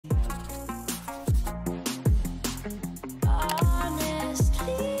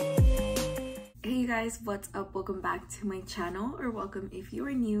guys, what's up? Welcome back to my channel, or welcome if you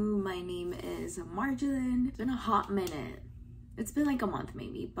are new. My name is Marjelin. It's been a hot minute. It's been like a month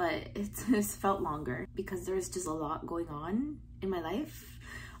maybe, but it's felt longer because there's just a lot going on in my life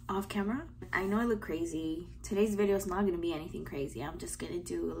off camera. I know I look crazy. Today's video is not going to be anything crazy. I'm just going to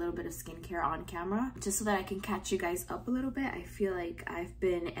do a little bit of skincare on camera just so that I can catch you guys up a little bit. I feel like I've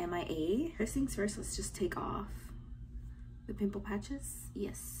been MIA. First things first, let's just take off the pimple patches.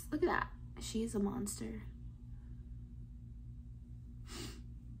 Yes, look at that. She is a monster.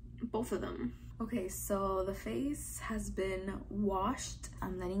 Both of them. Okay, so the face has been washed.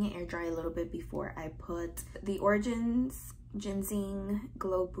 I'm letting it air dry a little bit before I put the Origins Ginseng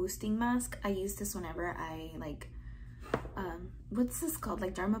Glow Boosting Mask. I use this whenever I like, what's this called?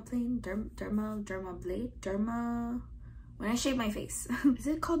 Like dermaplane? When I shave my face. Is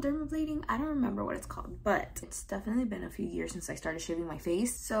it called dermablading? I don't remember what it's called, but it's definitely been a few years since I started shaving my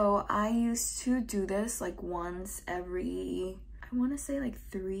face. So I used to do this like once every, I want to say like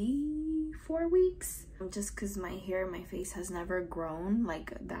 3-4 weeks, just because my hair and my face has never grown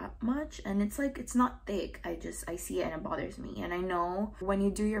like that much, and it's like, it's not thick. I see it and it bothers me. And I know when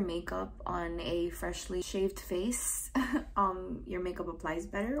you do your makeup on a freshly shaved face, your makeup applies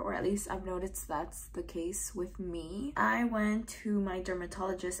better, or at least I've noticed that's the case with me. I went to my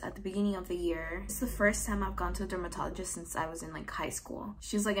dermatologist at the beginning of the year. It's the first time I've gone to a dermatologist since I was in like high school.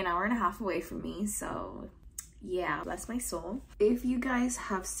 She's like an hour and a half away from me, so yeah, bless my soul. If you guys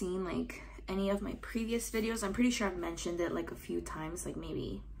have seen like any of my previous videos, I'm pretty sure I've mentioned it like a few times, like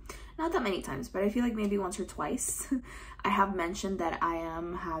maybe not that many times, but I feel like maybe once or twice. I have mentioned that I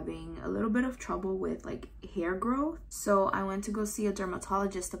am having a little bit of trouble with like hair growth. So I went to go see a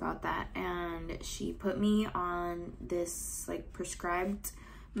dermatologist about that, and she put me on this like prescribed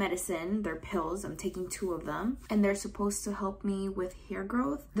medicine. They're pills. I'm taking 2 of them, and they're supposed to help me with hair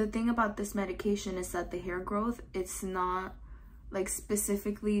growth. The thing about this medication is that the hair growth, it's not like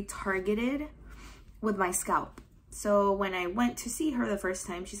specifically targeted with my scalp. So when I went to see her the first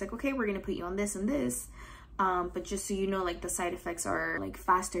time, she's like, okay, we're gonna put you on this and this, but just so you know, like the side effects are like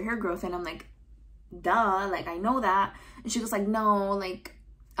faster hair growth. And I'm like, duh, like I know that. And she was like, no, like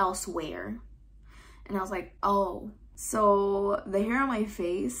elsewhere. And I was like, oh. So the hair on my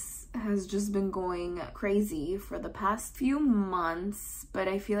face has just been going crazy for the past few months, but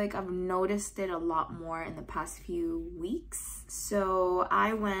I feel like I've noticed it a lot more in the past few weeks. So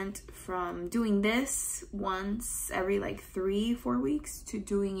I went from doing this once every like 3-4 weeks to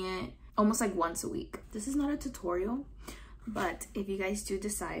doing it almost like once a week. This is not a tutorial, but if you guys do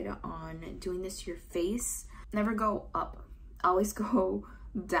decide on doing this to your face, never go up, always go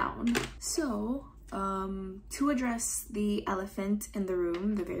down. So to address the elephant in the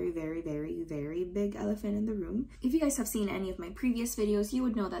room, the very big elephant in the room, if you guys have seen any of my previous videos, you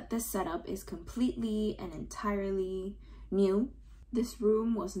would know that this setup is completely and entirely new. This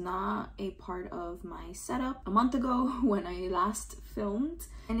room was not a part of my setup a month ago when I last filmed,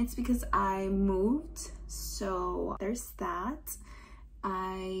 and it's because I moved. So there's that.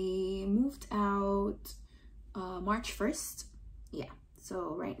 I moved out March 1st. Yeah.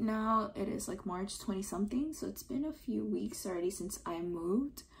 So right now it is like March 20 something. So it's been a few weeks already since I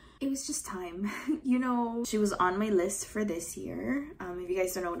moved. It was just time. You know, she was on my list for this year. If you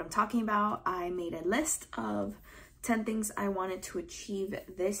guys don't know what I'm talking about, I made a list of 10 things I wanted to achieve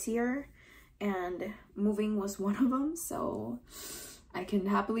this year, and moving was one of them. So I can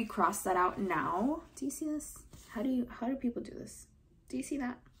happily cross that out now. Do you see this? How do people do this? Do you see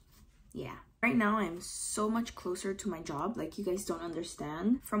that? Yeah. Right now, I'm so much closer to my job, like you guys don't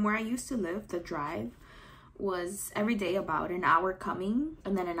understand. From where I used to live, the drive was every day about an hour coming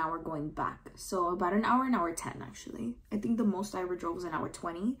and then an hour going back. So about an hour 10 actually. I think the most I ever drove was an hour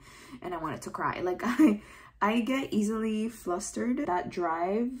 20, and I wanted to cry. Like I get easily flustered. That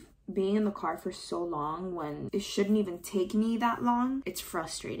drive, being in the car for so long when it shouldn't even take me that long, it's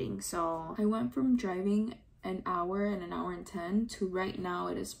frustrating. So I went from driving an hour and an hour and 10 to right now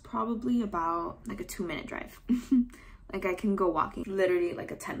it is probably about like a 2-minute drive. Like I can go walking, literally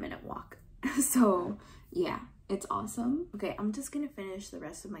like a 10-minute walk. So yeah, it's awesome. Okay, I'm just gonna finish the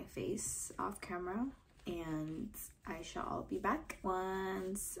rest of my face off camera, and I shall be back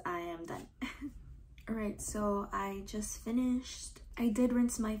once I am done. Alright, so I just finished. I did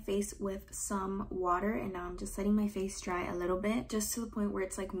rinse my face with some water, and now I'm just letting my face dry a little bit, just to the point where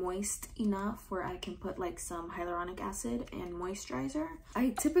it's like moist enough where I can put like some hyaluronic acid and moisturizer.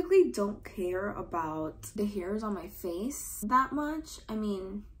 I typically don't care about the hairs on my face that much. I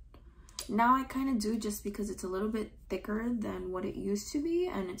mean, now I kind of do, just because it's a little bit thicker than what it used to be,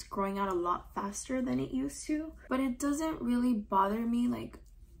 and it's growing out a lot faster than it used to. But it doesn't really bother me like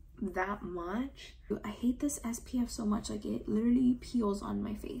that much. I hate this SPF so much. Like, it literally peels on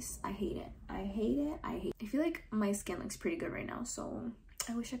my face. I hate it. I hate it. I hate it. I feel like my skin looks pretty good right now, so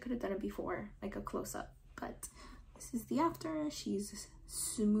I wish I could have done it before, like a close-up. But this is the after. She's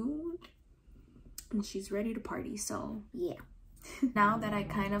smooth and she's ready to party, so yeah. Now that I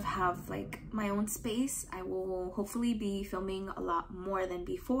kind of have like my own space, I will hopefully be filming a lot more than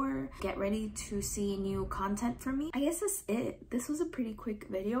before. Get ready to see new content from me. I guess that's it. This was a pretty quick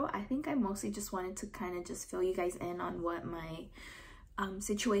video. I think I mostly just wanted to kind of just fill you guys in on what my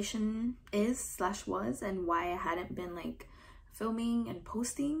situation is / was, and why I hadn't been like filming and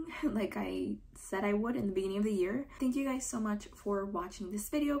posting like I said I would in the beginning of the year. Thank you guys so much for watching this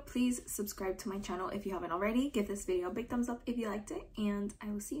video. Please subscribe to my channel if you haven't already. Give this video a big thumbs up if you liked it, and I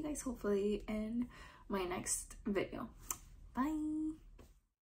will see you guys hopefully in my next video. Bye.